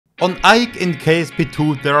On Ike in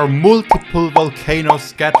KSP2 there are multiple volcanoes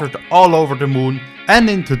scattered all over the moon, and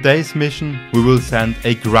in today's mission we will send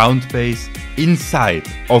a ground base inside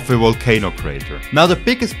of a volcano crater. Now the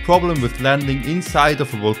biggest problem with landing inside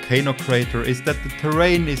of a volcano crater is that the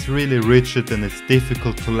terrain is really rigid and it's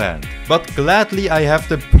difficult to land. But gladly I have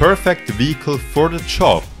the perfect vehicle for the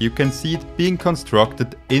job. You can see it being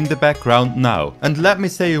constructed in the background now. And let me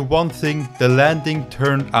say you one thing, the landing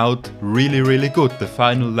turned out really good. The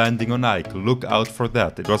final landing on Ike, look out for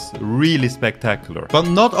that. It was really spectacular. But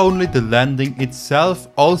not only the landing itself,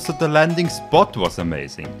 also the landing spot was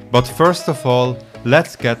amazing. But first of all,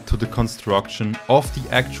 let's get to the construction of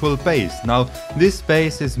the actual base. Now, this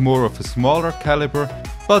base is more of a smaller caliber,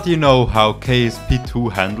 but you know how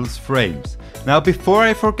KSP2 handles frames. Now, before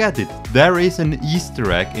I forget it, there is an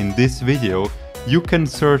Easter egg in this video you can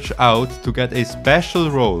search out to get a special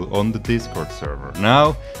role on the Discord server.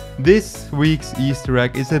 Now, this week's Easter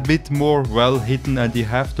egg is a bit more well hidden and you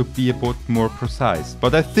have to be a bit more precise,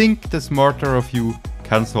 but I think the smarter of you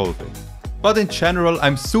can solve it. But in general,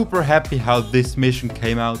 I'm super happy how this mission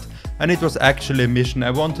came out, and it was actually a mission I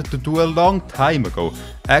wanted to do a long time ago.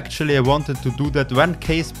 Actually, I wanted to do that when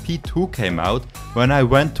KSP2 came out. When I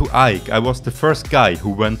went to Ike, I was the first guy who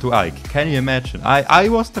went to Ike. Can you imagine? I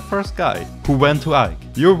was the first guy who went to Ike.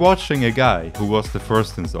 You're watching a guy who was the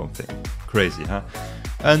first in something. Crazy, huh?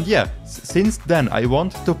 And yeah, since then I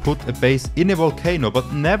wanted to put a base in a volcano,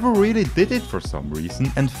 but never really did it for some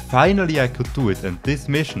reason, and finally I could do it, and this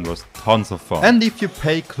mission was tons of fun. And if you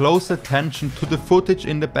pay close attention to the footage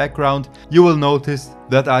in the background, you will notice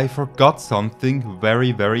that I forgot something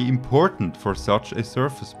very important for such a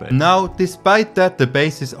surface base. Now, despite that the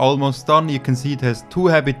base is almost done, you can see it has 2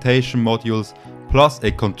 habitation modules plus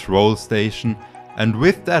a control station, and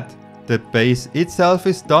with that the base itself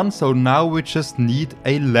is done, so now we just need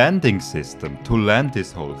a landing system to land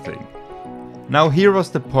this whole thing. Now here was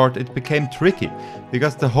the part it became tricky,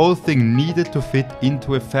 because the whole thing needed to fit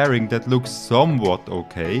into a fairing that looks somewhat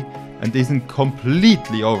okay and isn't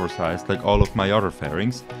completely oversized like all of my other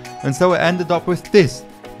fairings, and so I ended up with this.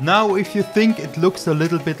 Now if you think it looks a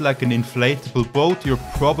little bit like an inflatable boat, you're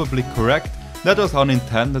probably correct. That was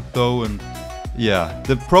unintended though, and yeah,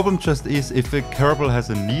 the problem just is if a Kerbal has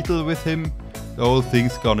a needle with him, the whole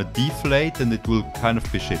thing's gonna deflate and it will kind of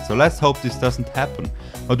be shit. So let's hope this doesn't happen.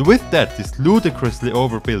 But with that, this ludicrously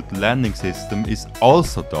overbuilt landing system is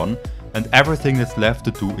also done, and everything that's left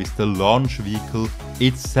to do is the launch vehicle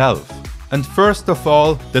itself. And first of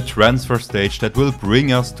all, the transfer stage that will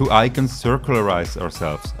bring us to Ike and circularize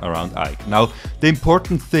ourselves around Ike. Now, the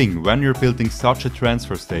important thing when you're building such a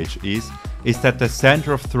transfer stage is that the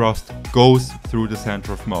center of thrust goes through the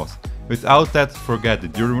center of mass. Without that, forget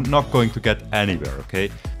it, you're not going to get anywhere, okay?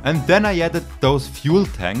 And then I added those fuel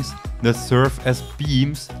tanks that serve as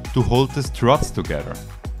beams to hold the struts together.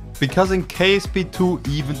 Because in KSP2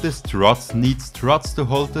 even the struts need struts to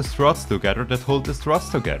hold the struts together that hold the struts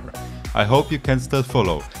together. I hope you can still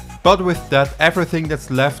follow. But with that, everything that's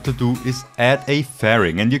left to do is add a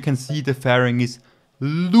fairing, and you can see the fairing is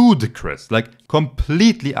ludicrous, like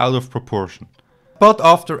completely out of proportion. But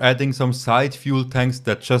after adding some side fuel tanks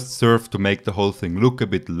that just serve to make the whole thing look a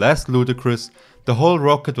bit less ludicrous, the whole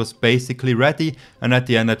rocket was basically ready, and at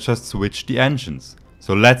the end I just switched the engines.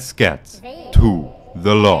 So let's get to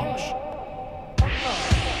the launch.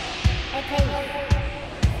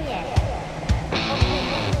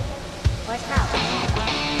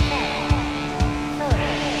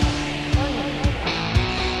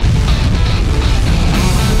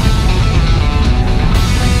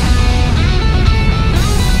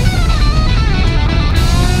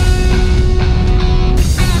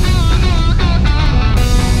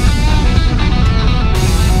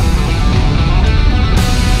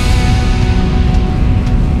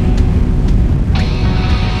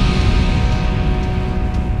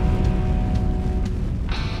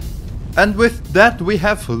 And with that we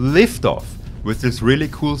have liftoff with this really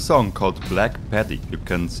cool song called Black Paddy. You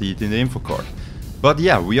can see it in the info card. But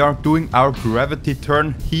yeah, we are doing our gravity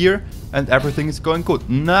turn here and everything is going good.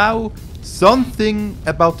 Now, something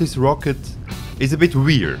about this rocket is a bit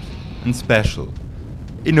weird and special.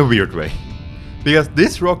 In a weird way. Because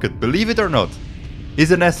this rocket, believe it or not,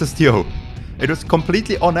 is an SSTO. It was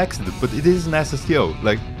completely on accident, but it is an SSTO.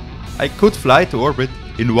 Like, I could fly to orbit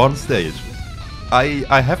in one stage.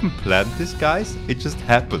 I haven't planned this, guys, it just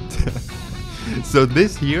happened. So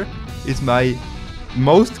this here is my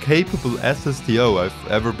most capable SSTO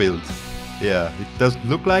I've ever built. Yeah, it doesn't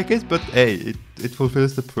look like it, but hey, it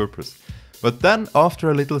fulfills the purpose. But then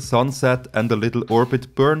after a little sunset and a little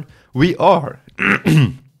orbit burn, we are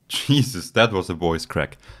Jesus, that was a voice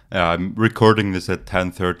crack. I'm recording this at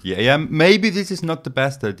 10:30 AM. Maybe this is not the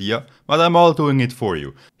best idea, but I'm all doing it for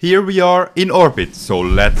you. Here we are in orbit, so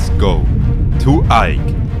let's go to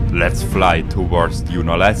Ike. Let's fly towards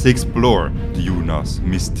Duna. Let's explore Duna's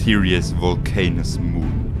mysterious volcano's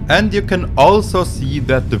moon. And you can also see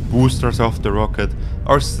that the boosters of the rocket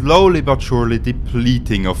are slowly but surely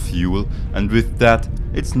depleting of fuel, and with that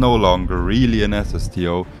it's no longer really an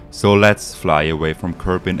SSTO, so let's fly away from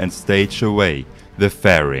Kerbin and stage away the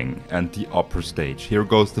fairing and the upper stage. Here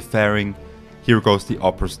goes the fairing, here goes the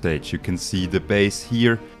upper stage. You can see the base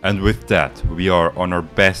here, and with that we are on our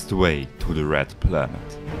best way to the red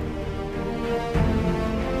planet.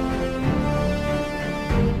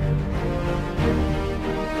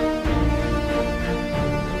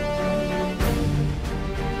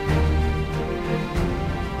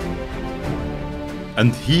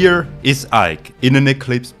 And here is Ike in an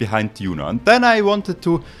eclipse behind Duna. And then I wanted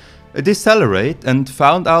to decelerate and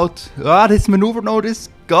found out, this maneuver node is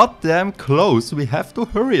goddamn close. We have to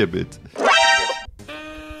hurry a bit.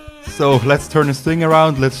 So let's turn this thing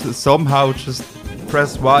around. Let's somehow just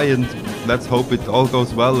press Y and let's hope it all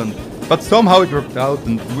goes well. But somehow it worked out,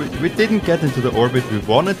 and we didn't get into the orbit we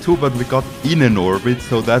wanted to, but we got in an orbit,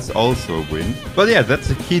 so that's also a win. But yeah, that's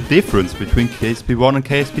a key difference between KSP1 and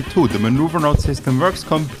KSP2. The maneuver node system works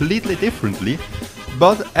completely differently,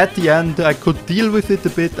 but at the end I could deal with it a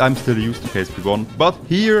bit. I'm still used to KSP1, but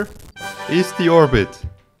here is the orbit.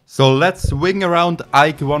 So let's swing around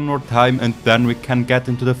Ike one more time, and then we can get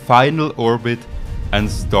into the final orbit and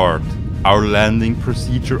start our landing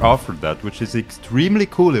procedure after that, which is extremely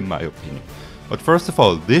cool in my opinion. But first of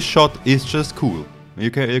all, this shot is just cool.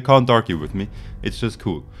 You can't argue with me, it's just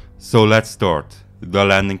cool. So let's start the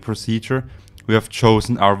landing procedure. We have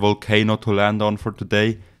chosen our volcano to land on for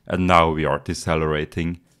today, and now we are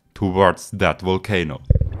decelerating towards that volcano.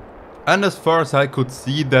 And as far as I could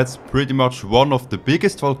see, that's pretty much one of the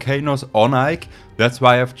biggest volcanoes on Ike. That's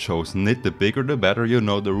why I've chosen it. The bigger the better, you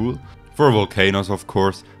know the rule. For volcanoes, of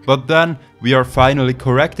course. But then we are finally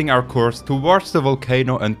correcting our course towards the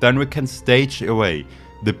volcano, and then we can stage away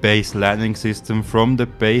the base landing system from the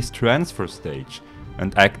base transfer stage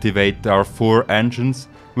and activate our 4 engines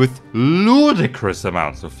with ludicrous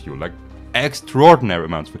amounts of fuel, like extraordinary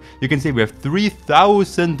amounts. You can see we have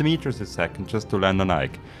 3000 meters a second just to land on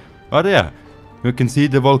Ike. But yeah, you can see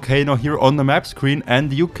the volcano here on the map screen,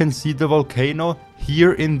 and you can see the volcano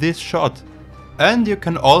here in this shot. And you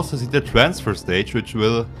can also see the transfer stage, which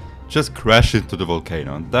will just crash into the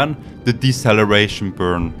volcano, and then the deceleration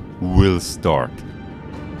burn will start.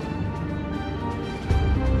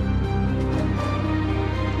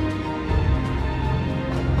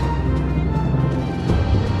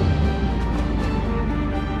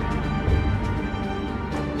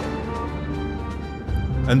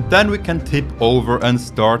 And then we can tip over and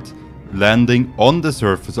start landing on the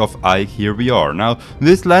surface of Ike. Here we are. Now,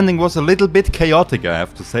 this landing was a little bit chaotic, I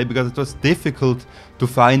have to say, because it was difficult to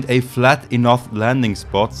find a flat enough landing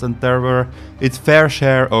spots, and there were its fair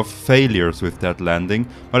share of failures with that landing.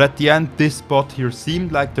 But at the end, this spot here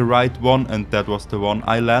seemed like the right one, and that was the one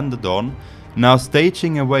I landed on. Now,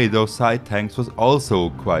 staging away those side tanks was also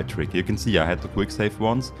quite tricky. You can see I had to quick save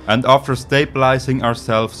once. And after stabilizing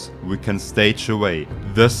ourselves, we can stage away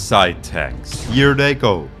the side tanks. Here they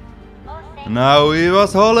go. Now, it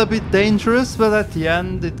was all a bit dangerous, but at the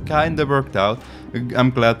end it kinda worked out. I'm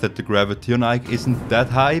glad that the gravity on Ike isn't that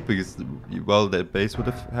high, because, well, the base would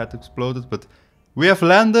have had exploded, but we have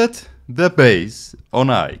landed the base on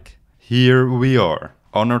Ike. Here we are,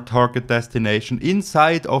 on our target destination,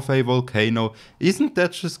 inside of a volcano. Isn't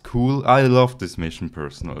that just cool? I love this mission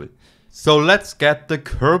personally. So let's get the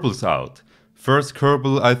Kerbals out. First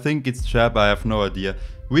Kerbal, I think it's Jab, I have no idea.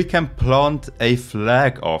 We can plant a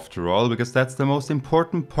flag after all, because that's the most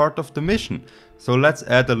important part of the mission. So let's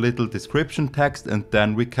add a little description text, and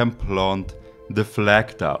then we can plant the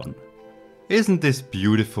flag down. Isn't this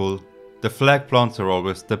beautiful? The flag plants are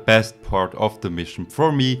always the best part of the mission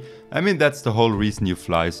for me. I mean, that's the whole reason you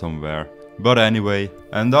fly somewhere. But anyway,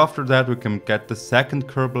 and after that we can get the second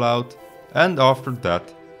Kerbal out, and after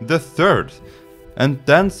that the third. And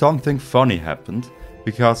then something funny happened,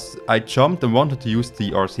 because I jumped and wanted to use the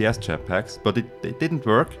RCS jetpacks, but it didn't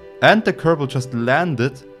work. And the Kerbal just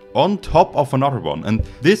landed on top of another one. And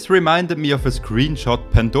this reminded me of a screenshot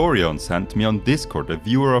Pandorion sent me on Discord, a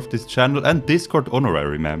viewer of this channel and Discord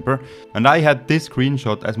honorary member. And I had this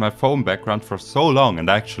screenshot as my phone background for so long, and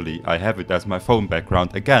actually I have it as my phone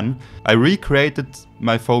background again. I recreated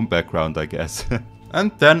my phone background, I guess.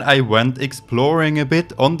 And then I went exploring a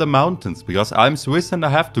bit on the mountains, because I'm Swiss and I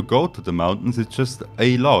have to go to the mountains. It's just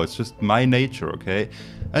a law, it's just my nature, okay?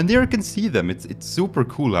 And here you can see them, it's super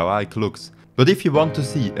cool how Ike looks. But if you want to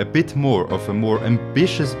see a bit more of a more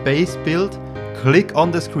ambitious base build, click on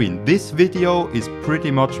the screen. This video is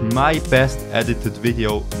pretty much my best edited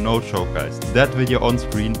video, no joke guys. That video on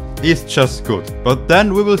screen is just good. But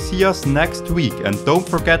then we will see us next week, and don't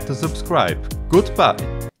forget to subscribe. Goodbye.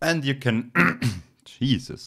 And you can... Jesus.